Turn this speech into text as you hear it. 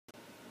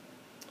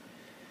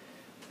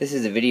This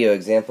is a video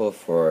example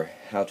for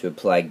how to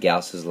apply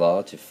Gauss's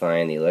law to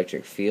find the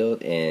electric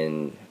field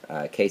in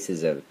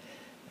cases of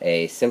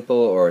a simple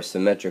or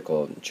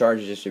symmetrical charge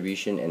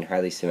distribution and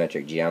highly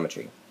symmetric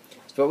geometry.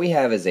 So what we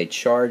have is a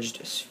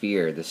charged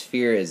sphere. The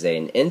sphere is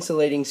an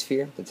insulating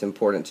sphere. That's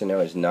important to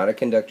know. It's not a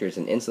conductor. It's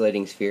an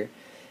insulating sphere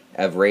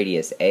of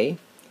radius A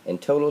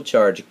and total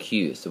charge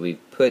Q. So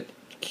we've put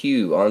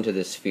Q onto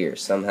the sphere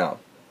somehow.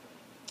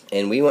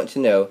 And we want to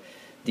know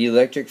the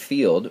electric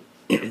field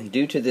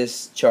due to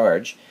this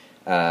charged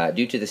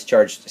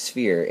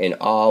sphere in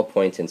all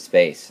points in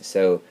space.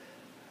 So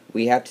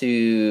we have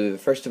to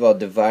first of all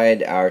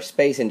divide our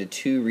space into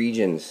two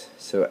regions.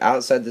 So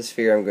outside the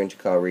sphere I'm going to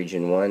call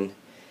region 1.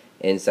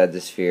 Inside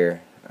the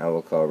sphere I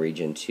will call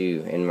region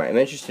 2. And I'm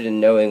interested in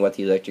knowing what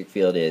the electric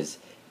field is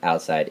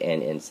outside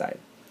and inside.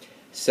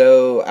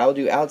 So I'll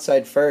do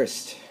outside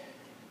first.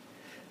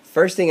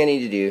 First thing I need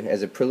to do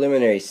as a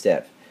preliminary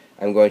step,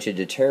 I'm going to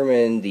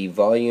determine the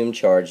volume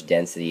charge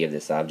density of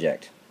this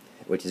object,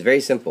 which is very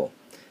simple.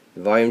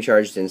 The volume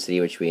charge density,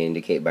 which we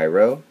indicate by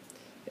rho,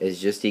 is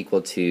just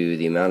equal to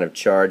the amount of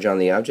charge on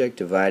the object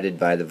divided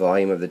by the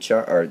volume of the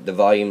charge, or the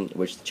volume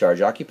which the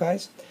charge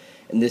occupies.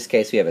 In this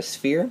case, we have a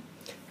sphere.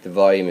 The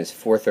volume is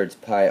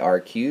 4/3 pi r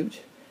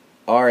cubed.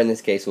 R in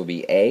this case will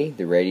be A,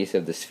 the radius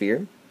of the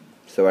sphere.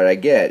 So what I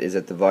get is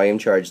that the volume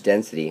charge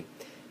density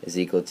is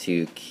equal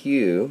to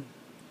Q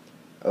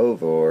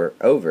over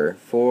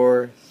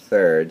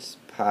 4/3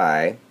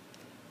 pi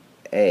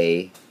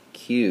A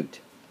cubed.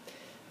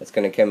 That's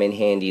going to come in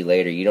handy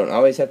later. You don't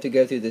always have to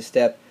go through this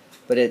step,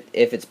 but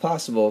if it's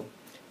possible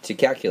to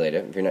calculate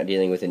it, if you're not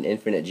dealing with an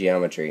infinite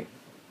geometry,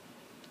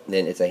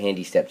 then it's a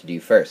handy step to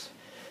do first.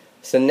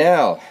 So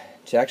now,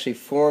 to actually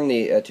form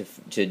the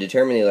to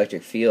determine the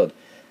electric field,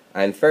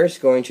 I'm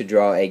first going to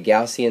draw a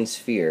Gaussian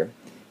sphere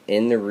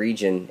in the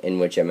region in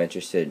which I'm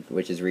interested,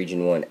 which is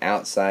region 1,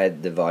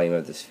 outside the volume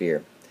of the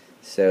sphere.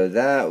 So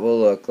that will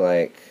look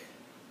like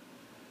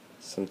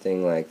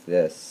something like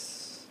this.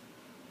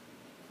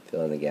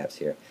 Fill in the gaps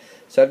here.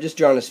 So I've just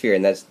drawn a sphere,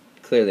 and that's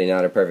clearly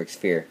not a perfect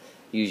sphere.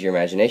 Use your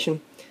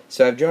imagination.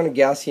 So I've drawn a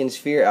Gaussian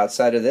sphere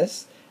outside of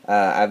this.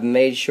 I've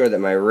made sure that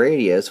my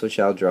radius, which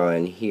I'll draw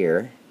in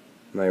here,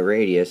 my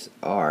radius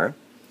R,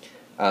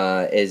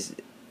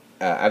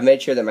 I've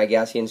made sure that my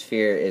Gaussian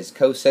sphere is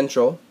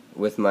co-central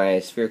with my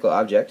spherical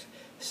object,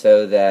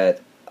 so that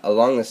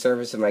along the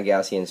surface of my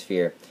Gaussian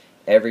sphere,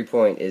 every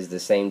point is the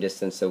same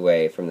distance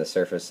away from the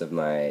surface of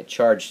my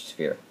charged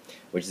sphere,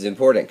 which is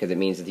important because it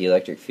means that the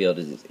electric field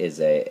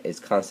is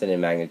constant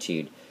in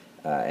magnitude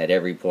at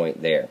every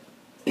point there.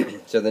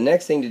 So the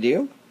next thing to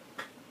do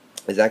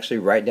is actually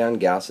write down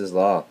Gauss's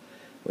law,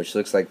 which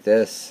looks like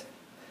this.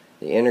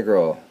 The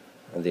integral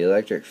of the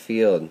electric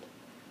field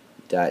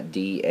dot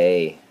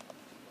dA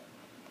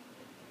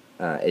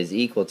is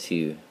equal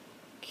to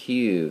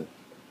Q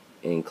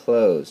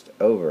enclosed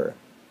over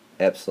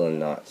epsilon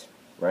naught,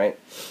 right?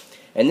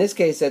 In this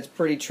case, that's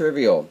pretty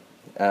trivial.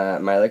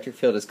 My electric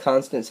field is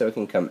constant, so it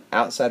can come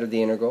outside of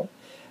the integral,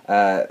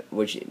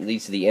 which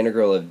leads to the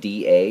integral of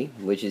dA,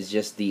 which is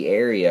just the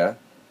area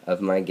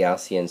of my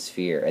Gaussian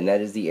sphere, and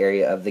that is the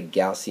area of the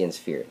Gaussian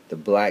sphere. The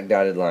black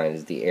dotted line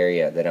is the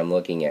area that I'm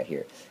looking at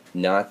here,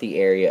 not the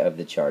area of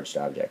the charged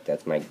object.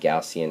 That's my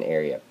Gaussian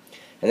area.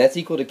 And that's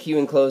equal to Q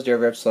enclosed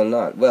over epsilon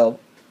naught. Well,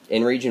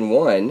 in region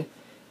 1,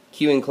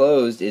 Q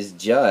enclosed is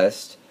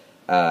just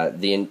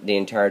the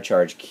entire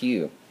charge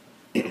Q.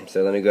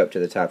 So let me go up to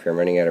the top here. I'm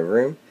running out of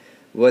room.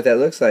 What that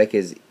looks like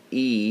is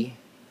E,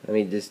 let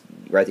me just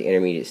write the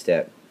intermediate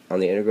step, on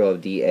the integral of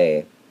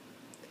dA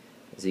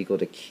is equal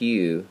to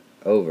Q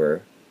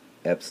over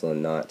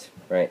epsilon naught,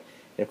 right?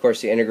 And of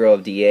course the integral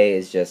of dA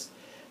is just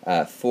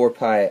 4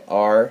 pi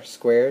r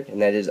squared, and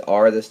that is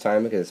r this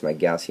time because it's my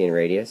Gaussian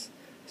radius.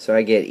 So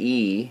I get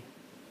E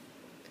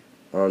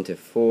onto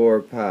 4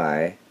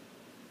 pi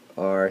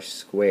r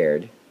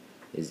squared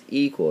is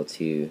equal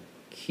to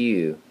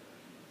Q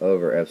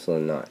over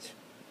epsilon naught.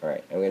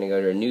 Alright, I'm going to go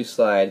to a new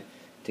slide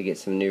to get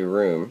some new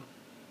room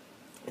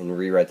and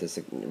rewrite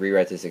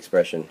this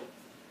expression.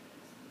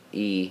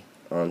 E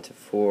onto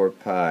 4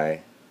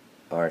 pi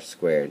r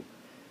squared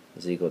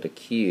is equal to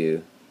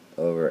Q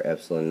over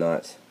epsilon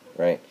naught,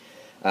 right?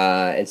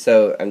 And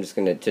so I'm just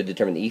going to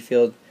determine the E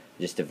field,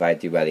 just divide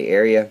through by the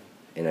area,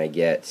 and I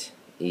get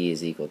E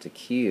is equal to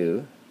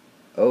Q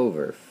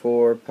over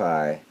 4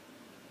 pi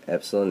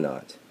epsilon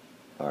naught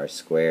r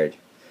squared,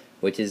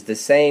 which is the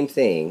same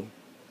thing.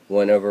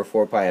 1 over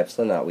 4 pi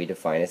epsilon naught we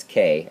define as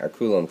K, our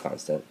Coulomb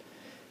constant,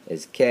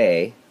 is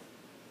K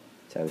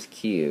times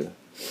Q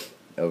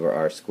over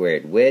r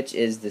squared, which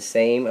is the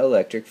same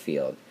electric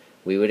field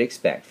we would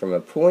expect from a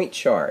point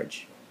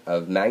charge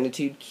of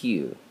magnitude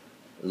Q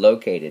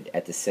located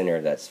at the center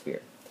of that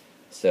sphere.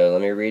 So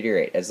let me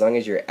reiterate, as long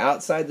as you're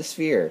outside the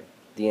sphere,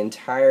 the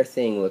entire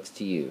thing looks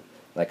to you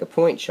like a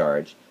point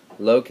charge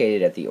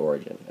located at the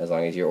origin, as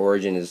long as your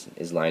origin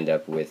is lined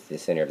up with the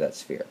center of that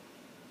sphere.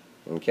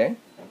 Okay?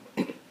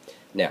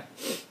 Now,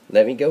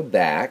 let me go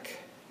back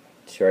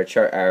to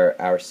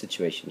our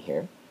situation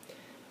here.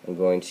 I'm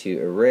going to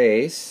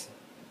erase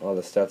all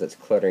the stuff that's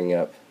cluttering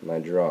up my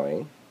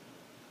drawing.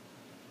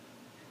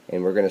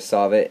 And we're going to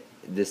solve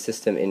this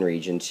system in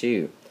region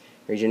 2.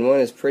 Region 1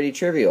 is pretty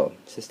trivial.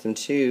 System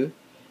 2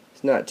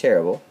 is not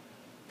terrible,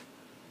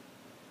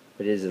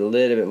 but it is a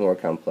little bit more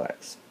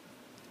complex.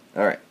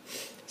 Alright,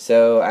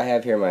 so I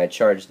have here my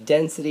charge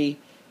density,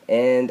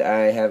 and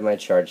I have my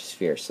charged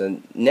sphere.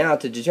 So now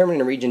to determine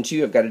in region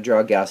 2, I've got to draw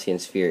a Gaussian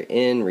sphere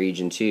in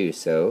region 2.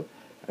 So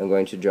I'm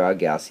going to draw a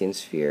Gaussian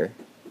sphere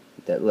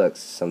that looks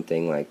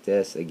something like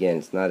this. Again,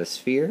 it's not a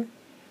sphere.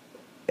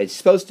 It's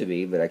supposed to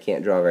be, but I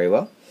can't draw very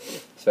well,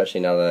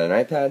 especially now that on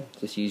an iPad.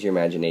 Just use your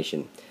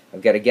imagination.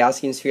 I've got a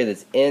Gaussian sphere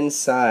that's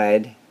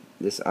inside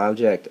this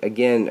object.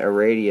 Again, a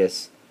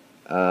radius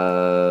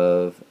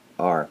of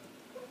r.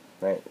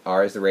 Right?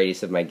 R is the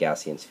radius of my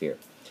Gaussian sphere.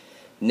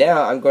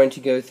 Now I'm going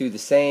to go through the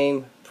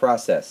same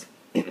process,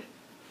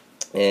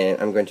 and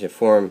I'm going to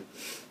form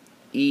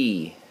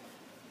E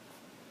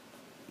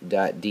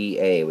dot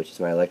dA, which is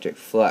my electric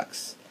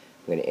flux.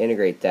 I'm going to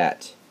integrate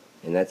that,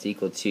 and that's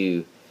equal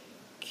to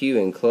Q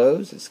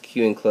enclosed. It's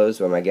Q enclosed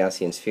by my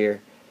Gaussian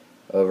sphere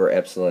over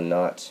epsilon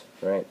naught,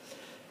 right?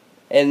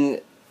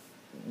 And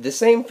the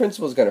same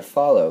principle is going to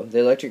follow. The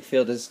electric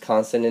field is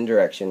constant in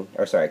direction,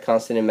 or sorry,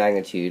 constant in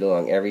magnitude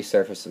along every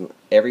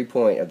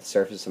point of the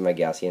surface of my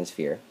Gaussian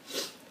sphere.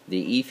 The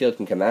E field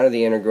can come out of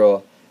the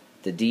integral.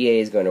 The dA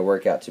is going to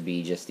work out to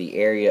be just the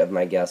area of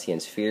my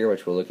Gaussian sphere,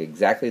 which will look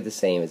exactly the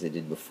same as it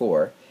did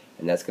before,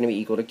 and that's going to be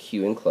equal to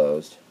Q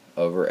enclosed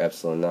over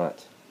epsilon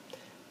naught.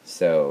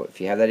 So if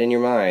you have that in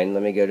your mind,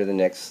 let me go to the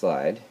next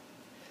slide.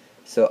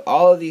 So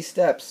all of these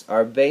steps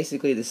are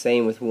basically the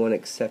same with one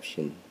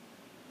exception.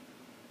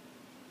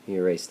 Let me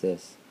erase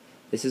this.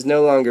 This is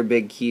no longer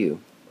big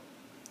Q.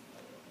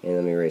 And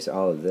let me erase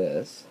all of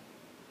this.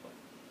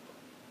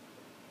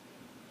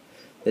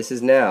 This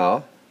is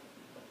now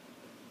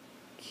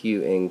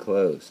Q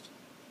enclosed.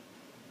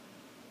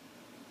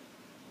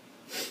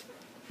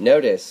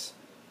 Notice,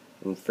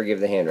 and forgive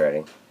the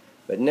handwriting,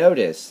 but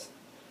notice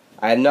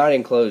I have not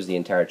enclosed the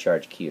entire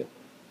charge Q.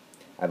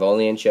 I've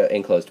only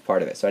enclosed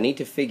part of it. So I need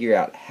to figure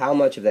out how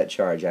much of that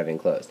charge I've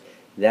enclosed.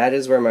 That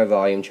is where my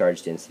volume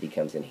charge density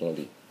comes in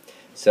handy.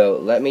 So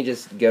let me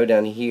just go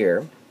down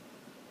here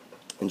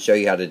and show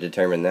you how to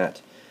determine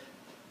that.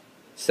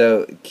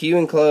 So Q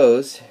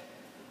enclosed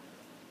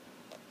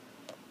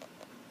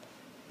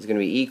is going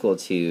to be equal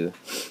to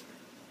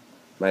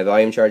my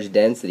volume charge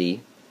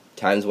density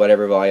times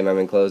whatever volume I'm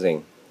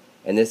enclosing.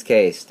 In this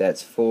case,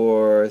 that's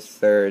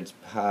 4/3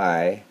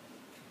 pi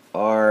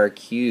r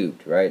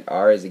cubed, right?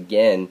 R is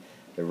again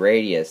the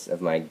radius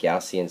of my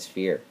Gaussian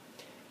sphere.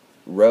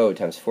 Rho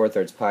times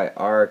 4/3 pi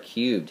r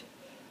cubed.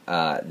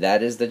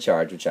 That is the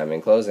charge which I'm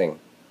enclosing.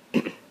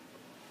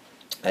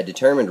 I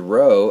determined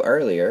rho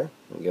earlier,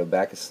 let me go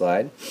back a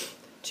slide,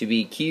 to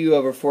be Q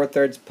over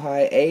 4/3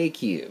 pi a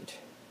cubed.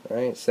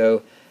 Right?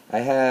 So I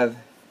have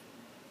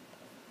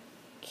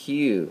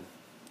Q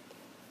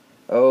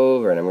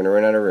over, and I'm going to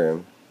run out of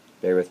room,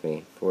 bear with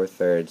me,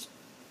 4/3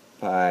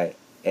 pi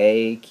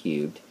a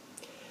cubed.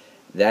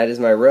 That is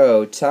my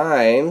rho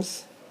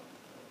times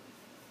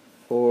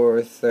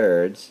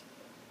 4/3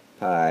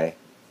 pi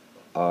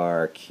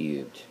r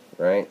cubed,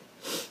 right?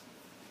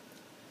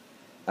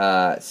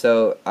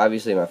 So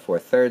obviously my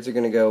 4/3 are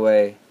going to go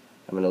away.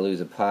 I'm going to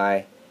lose a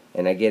pi,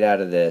 and I get out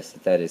of this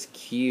that is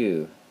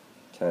Q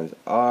times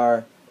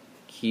r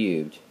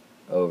cubed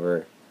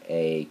over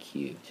a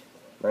cubed,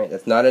 right?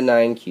 That's not a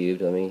 9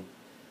 cubed. Let me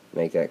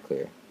make that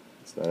clear.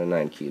 It's not a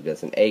 9 cubed.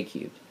 That's an a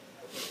cubed.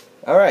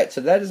 All right,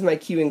 so that is my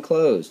Q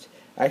enclosed.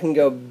 I can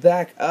go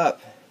back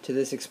up to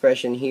this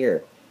expression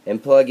here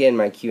and plug in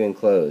my Q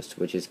enclosed,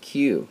 which is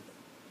Q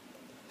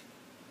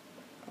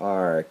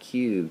r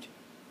cubed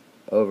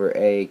over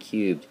a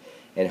cubed.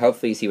 And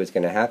hopefully you see what's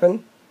going to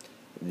happen.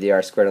 The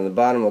r squared on the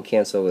bottom will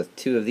cancel with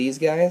 2 of these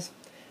guys.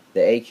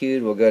 The a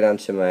cubed will go down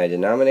to my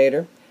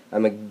denominator.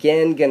 I'm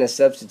again going to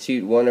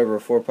substitute 1 over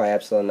 4 pi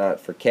epsilon naught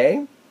for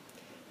k.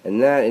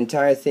 And that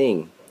entire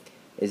thing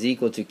is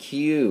equal to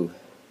Q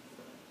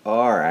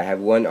r. I have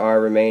 1 r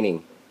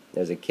remaining.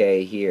 There's a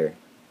k here.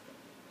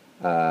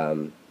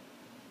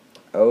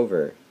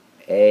 Over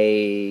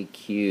a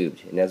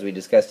cubed. And as we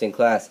discussed in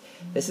class,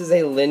 this is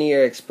a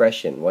linear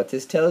expression. What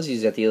this tells you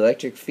is that the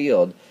electric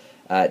field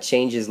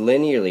changes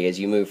linearly as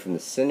you move from the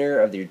center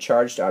of your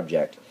charged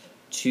object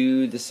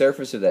to the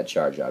surface of that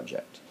charged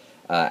object.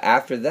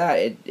 After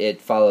that,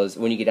 it follows,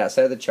 when you get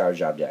outside of the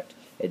charged object,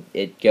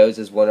 it goes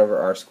as 1 over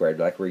r squared,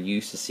 like we're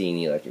used to seeing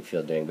the electric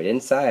field doing. But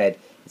inside,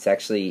 it's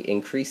actually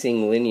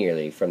increasing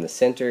linearly from the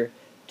center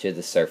to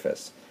the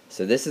surface.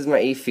 So this is my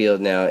E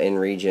field now in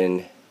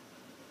region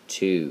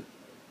 2.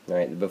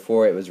 Right?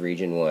 Before it was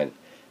region 1.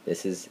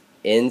 This is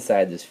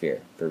inside the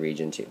sphere for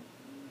region 2.